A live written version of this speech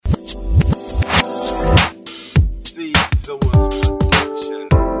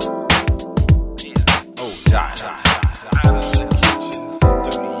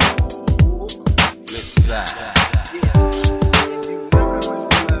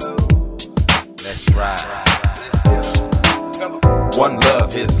That's right. One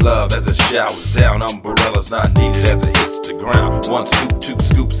love, his love as it showers down. Umbrellas not needed as it hits the ground. One scoop, two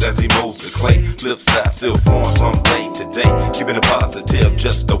scoops as he molds the clay. Flip side still flowing from day to day. Keeping it positive,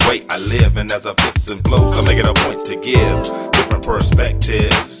 just the way I live. And as I flips and flows, I'm making a point to give different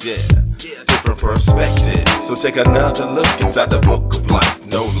perspectives, different perspectives. So take another look inside the book of life.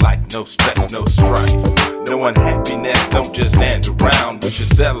 No light, no stress, no strife. No unhappiness, don't just stand around. We should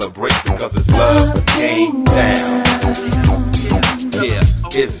celebrate because it's love came down. Yeah,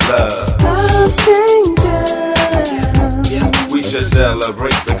 it's love. Love came down. We should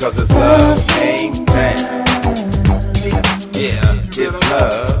celebrate because it's love came down. Yeah, it's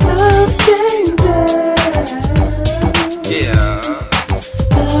love. Love came down. Yeah.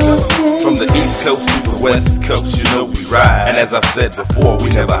 From the East Coast to the West Coast, you know we ride. And as I've said before, we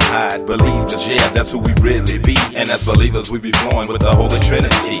never hide. Believers, yeah, that's who we really be. And as believers, we be flowing with the Holy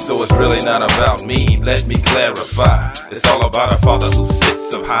Trinity. So it's really not about me, let me clarify. It's all about our Father who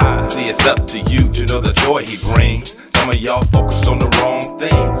sits up high. See, it's up to you to know the joy He brings. Some of y'all focus on the wrong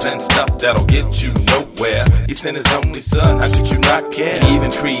things and stuff that'll get you nowhere. He sent His only Son, how could you not care? He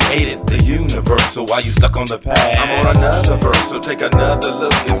even created the universe, so why you stuck on the past? I'm on another verse, so take another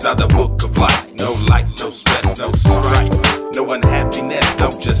look inside the book of life. No light, no stress, no strife. No unhappiness,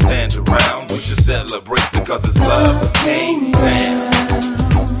 don't just stand around. We should celebrate because it's love came down.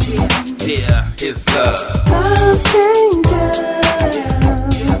 Yeah, it's love. Love came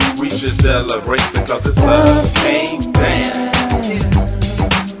down. We should celebrate because it's love came down.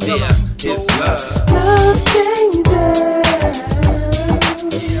 Yeah, it's love. Love came down.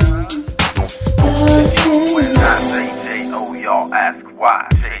 Love came When down. I say J.O., y'all ask why.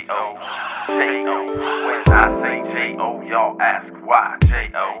 J.O. J.O. When I say J.O., y'all ask why.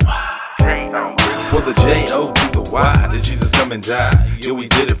 J.O. J.O. For the J.O. to the Y, did Jesus come and die? Yeah, we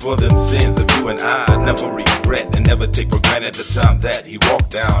did it for them sins of you and I. Never regret and never take for granted the time that He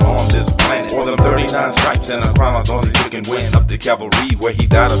walked down on this planet. For them 39 stripes and a crown on thorns He took and went up to Calvary where He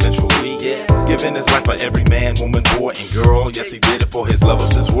died eventually. Yeah, giving His life for every man, woman, boy, and girl. Yes, He did it for His love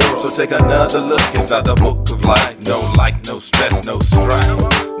of this world. So take another look inside the book of life. No light, no stress, no strife.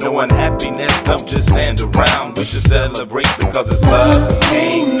 No unhappiness, don't just stand around. We should celebrate because His love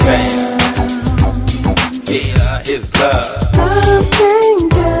came down. Yeah, it's love. Love came